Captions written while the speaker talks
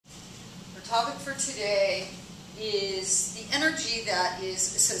topic for today is the energy that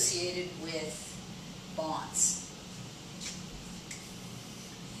is associated with bonds.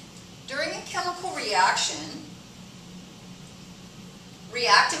 During a chemical reaction,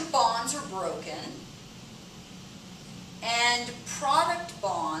 reactant bonds are broken and product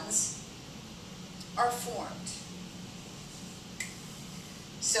bonds are formed.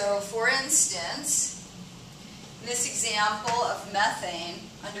 So, for instance, in this example of methane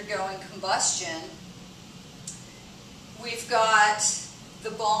undergoing combustion, we've got the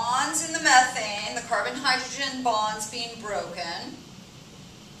bonds in the methane, the carbon-hydrogen bonds being broken,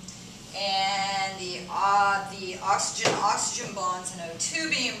 and the oxygen-oxygen bonds in O2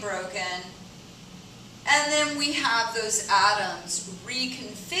 being broken, and then we have those atoms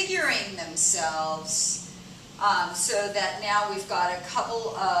reconfiguring themselves so that now we've got a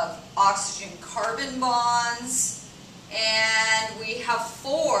couple of oxygen-carbon bonds, and we have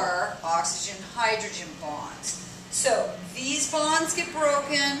 4 oxygen-hydrogen bonds. So these bonds get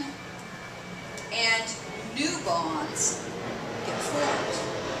broken, and new bonds get formed.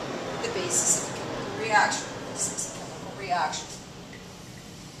 The basis of a chemical reaction. This is a chemical reaction.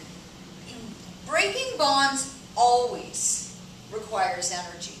 Breaking bonds always requires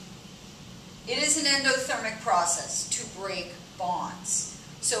energy. It is an endothermic process to break bonds.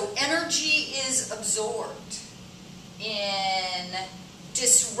 So energy is absorbed in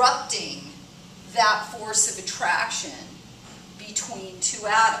disrupting that force of attraction between two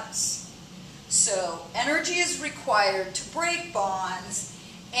atoms. So energy is required to break bonds,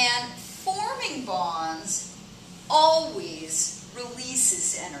 and forming bonds always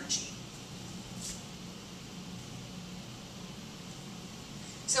releases energy.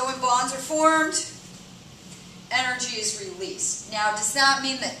 So when bonds are formed, energy is released. Now, does that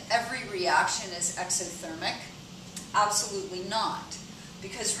mean that every reaction is exothermic? Absolutely not.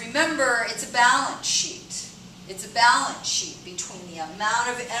 Because remember, it's a balance sheet. It's a balance sheet between the amount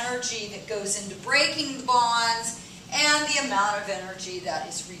of energy that goes into breaking the bonds and the amount of energy that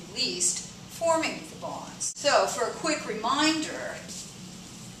is released forming the bonds. So, for a quick reminder,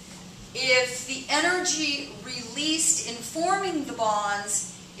 if the energy released in forming the bonds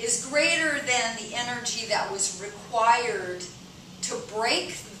is greater than the energy that was required to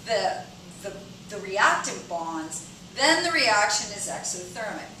break the reactant bonds, then the reaction is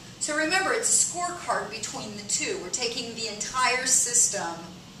exothermic. So remember, it's a scorecard between the two. We're taking the entire system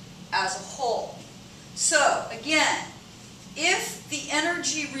as a whole. So again, if the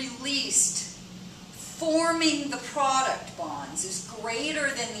energy released forming the product bonds is greater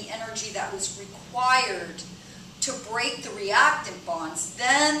than the energy that was required to break the reactant bonds,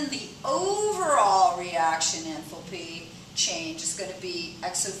 then the overall reaction enthalpy change is going to be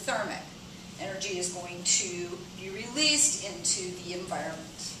exothermic. Energy is going to be released into the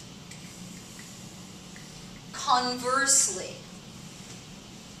environment. Conversely,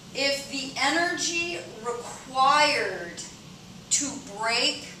 if the energy required to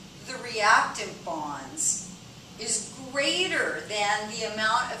break the reactant bonds is greater than the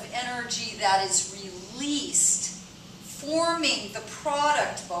amount of energy that is released forming the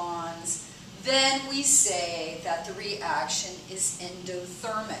product bonds, then we say that the reaction is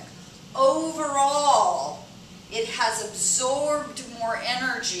endothermic. Overall, it has absorbed more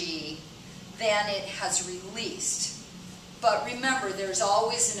energy than it has released. But remember, there's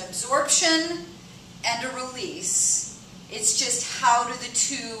always an absorption and a release. It's just how do the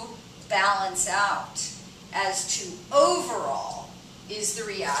two balance out as to overall, is the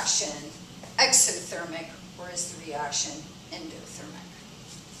reaction exothermic or is the reaction endothermic?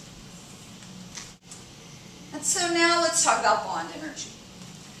 And so now let's talk about bond energy.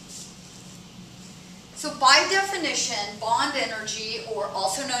 So by definition, bond energy, or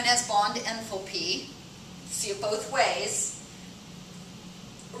also known as bond enthalpy, see it both ways,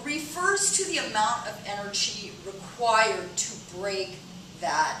 refers to the amount of energy required to break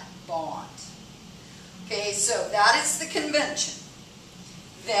that bond. Okay, so that is the convention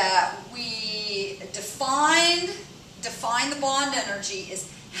that we define the bond energy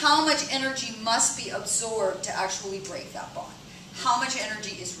is how much energy must be absorbed to actually break that bond. How much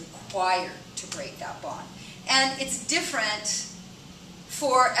energy is required to break that bond. And it's different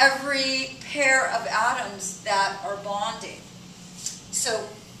for every pair of atoms that are bonding. So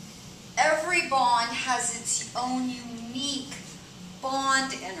every bond has its own unique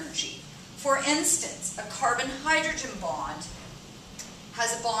bond energy. For instance, a carbon-hydrogen bond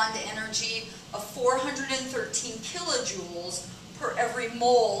has a bond energy of 413 kilojoules per every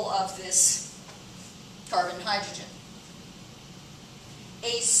mole of this carbon-hydrogen.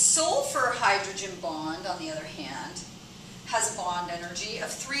 A sulfur-hydrogen bond, on the other hand, has a bond energy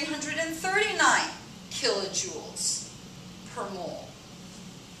of 339 kilojoules per mole.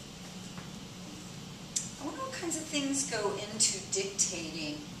 I wonder what kinds of things go into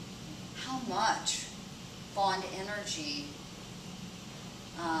dictating how much bond energy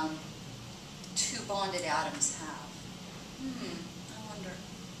two bonded atoms have. I wonder.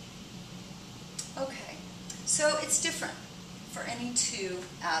 Okay, so it's different for any two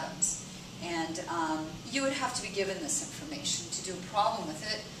atoms. And you would have to be given this information to do a problem with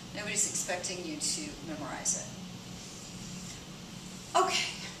it. Nobody's expecting you to memorize it. Okay.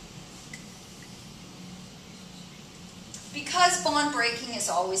 Because bond breaking is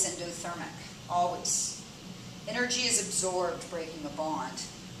always endothermic, always. Energy is absorbed breaking a bond.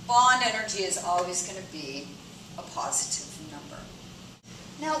 Bond energy is always going to be a positive number.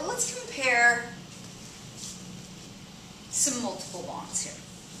 Now let's compare some multiple bonds here.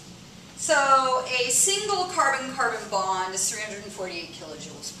 So a single carbon-carbon bond is 348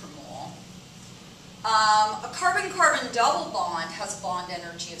 kilojoules per mole. A carbon-carbon double bond has a bond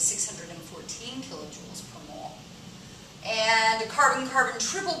energy of 614 kilojoules per mole. And a carbon-carbon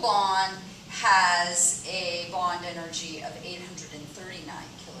triple bond has a bond energy of 839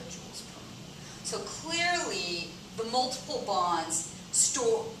 kilojoules per mole. So clearly, the multiple bonds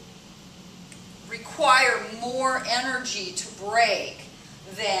require more energy to break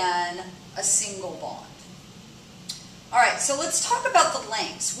than a single bond. All right, so let's talk about the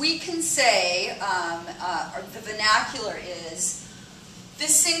lengths. We can say, or the vernacular is,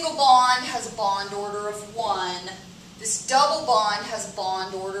 this single bond has a bond order of 1, this double bond has a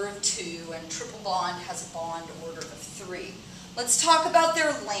bond order of 2, and triple bond has a bond order of 3. Let's talk about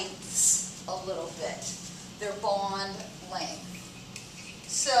their lengths a little bit, their bond length.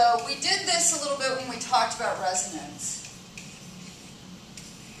 So we did this a little bit when we talked about resonance.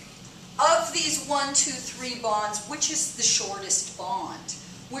 Of these 1, 2, 3 bonds, which is the shortest bond?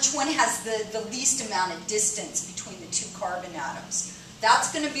 Which one has the least amount of distance between the two carbon atoms?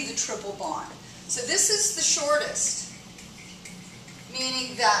 That's going to be the triple bond. So this is the shortest,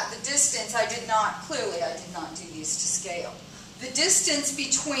 meaning that the distance, I did not do these to scale. The distance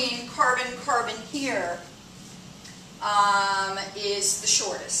between carbon-carbon here is the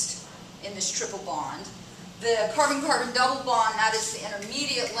shortest in this triple bond. The carbon-carbon double bond, that is the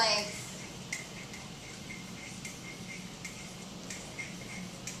intermediate length.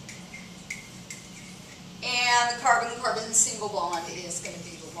 And the carbon-carbon single bond is going to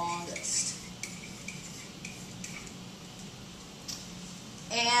be the longest.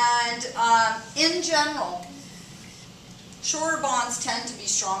 And in general, shorter bonds tend to be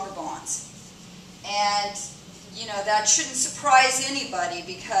stronger bonds. And, you know, that shouldn't surprise anybody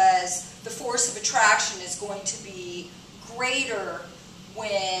because the force of attraction is going to be greater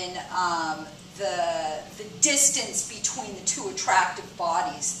when the distance between the two attractive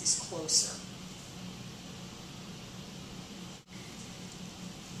bodies is closer.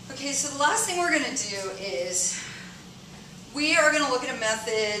 Okay, so the last thing we're going to do is we are going to look at a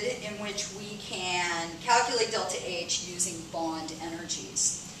method in which we can calculate delta H using bond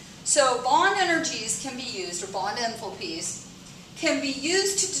energies. So bond energies can be used, or bond enthalpies, can be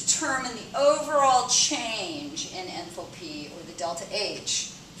used to determine the overall change in enthalpy, or the delta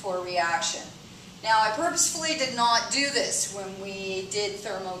H, for a reaction. Now, I purposefully did not do this when we did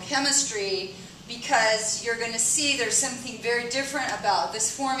thermochemistry, because you're going to see there's something very different about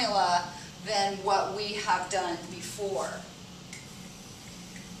this formula than what we have done before.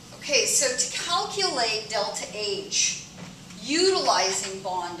 Okay, so to calculate delta H utilizing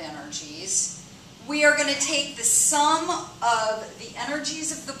bond energies, we are going to take the sum of the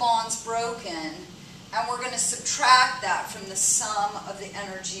energies of the bonds broken, and we're going to subtract that from the sum of the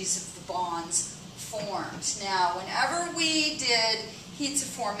energies of the bonds formed. Now, whenever we did heats of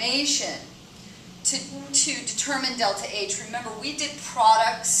formation, to determine delta H, remember we did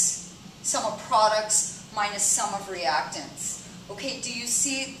products, sum of products minus sum of reactants. Okay, do you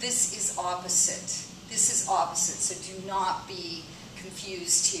see this is opposite? This is opposite, so do not be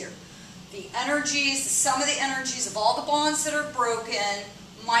confused here. The energies, the sum of the energies of all the bonds that are broken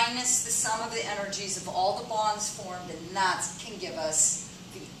minus the sum of the energies of all the bonds formed, and that can give us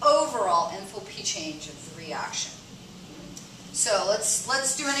the overall enthalpy change of the reaction. So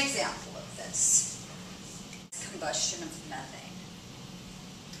let's do an example of this. Combustion of methane.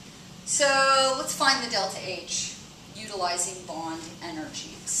 So let's find the delta H utilizing bond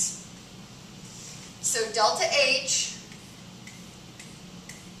energies. So delta H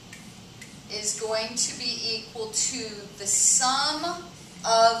is going to be equal to the sum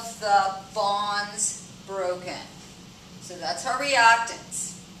of the bonds broken. So that's our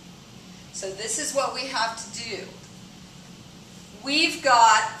reactants. So this is what we have to do. we've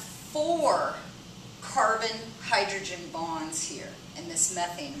got 4 carbon-hydrogen bonds here in this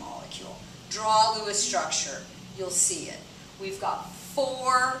methane molecule. Draw Lewis structure, you'll see it. We've got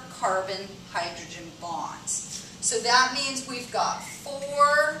 4 carbon-hydrogen bonds. So that means we've got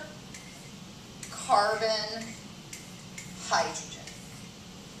 4 carbon-hydrogen.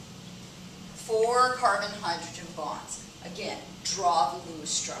 4 carbon-hydrogen bonds. Again, draw the Lewis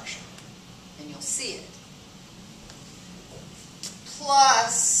structure, and you'll see it.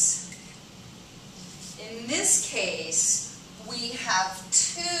 Plus, in this case, we have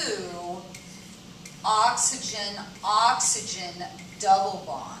 2 oxygen-oxygen double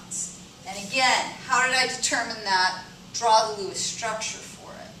bonds. And again, how did I determine that? Draw the Lewis structure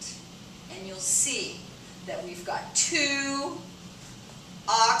for it. And you'll see that we've got 2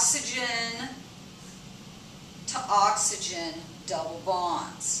 oxygen to oxygen double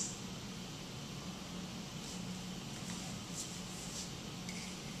bonds.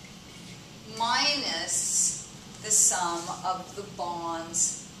 Minus the sum of the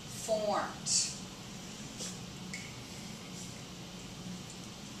bonds formed.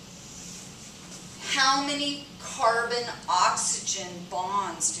 How many carbon-oxygen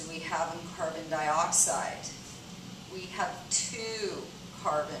bonds do we have in carbon dioxide? We have 2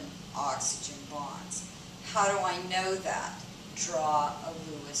 carbon-oxygen bonds. How do I know that? Draw a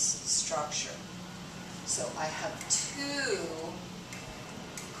Lewis structure. So I have 2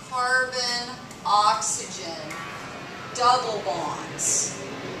 carbon-oxygen double bonds.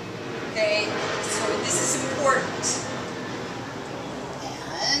 Okay, so this is important.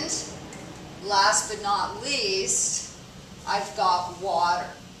 And last but not least, I've got water.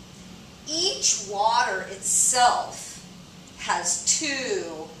 Each water itself has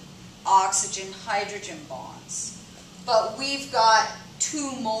 2 oxygen-hydrogen bonds, but we've got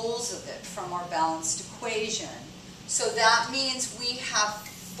 2 moles of it from our balanced equation. So that means we have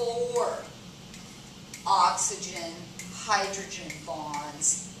 4 oxygen-hydrogen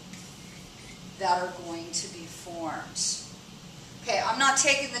bonds that are going to be formed. Okay, I'm not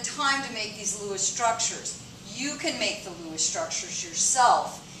taking the time to make these Lewis structures. You can make the Lewis structures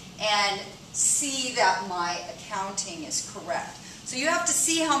yourself and see that my accounting is correct. So you have to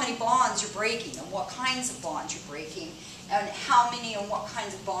see how many bonds you're breaking and what kinds of bonds you're breaking and how many and what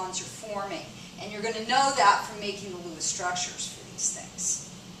kinds of bonds you're forming. And you're going to know that from making the Lewis structures for these things.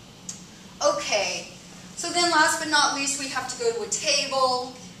 Okay, so then last but not least, we have to go to a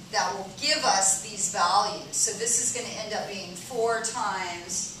table that will give us these values. So this is going to end up being 4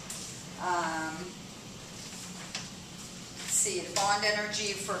 times, let's see, the bond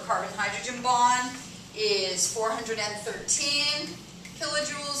energy for a carbon-hydrogen bond is 413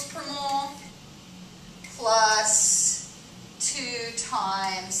 kilojoules per mole, plus 2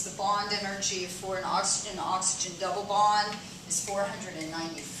 times the bond energy for an oxygen-oxygen double bond is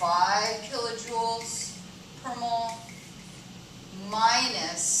 495 kilojoules per mole,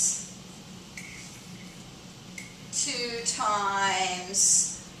 minus 2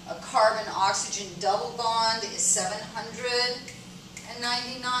 times a carbon-oxygen double bond is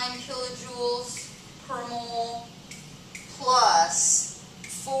 799 kilojoules per mole, plus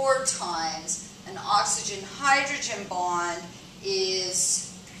 4 times an oxygen-hydrogen bond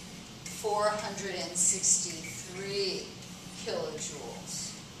is 463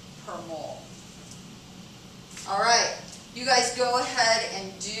 kilojoules per mole. All right. You guys go ahead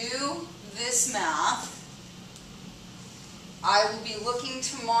and do this math. I will be looking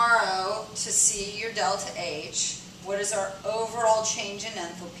tomorrow to see your delta H. What is our overall change in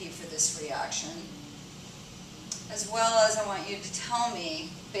enthalpy for this reaction? As well as I want you to tell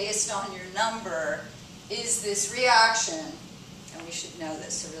me, based on your number, is this reaction, and we should know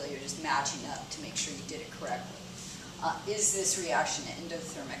this, so really you're just matching up to make sure you did it correctly, is this reaction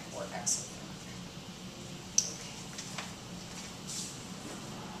endothermic or exothermic?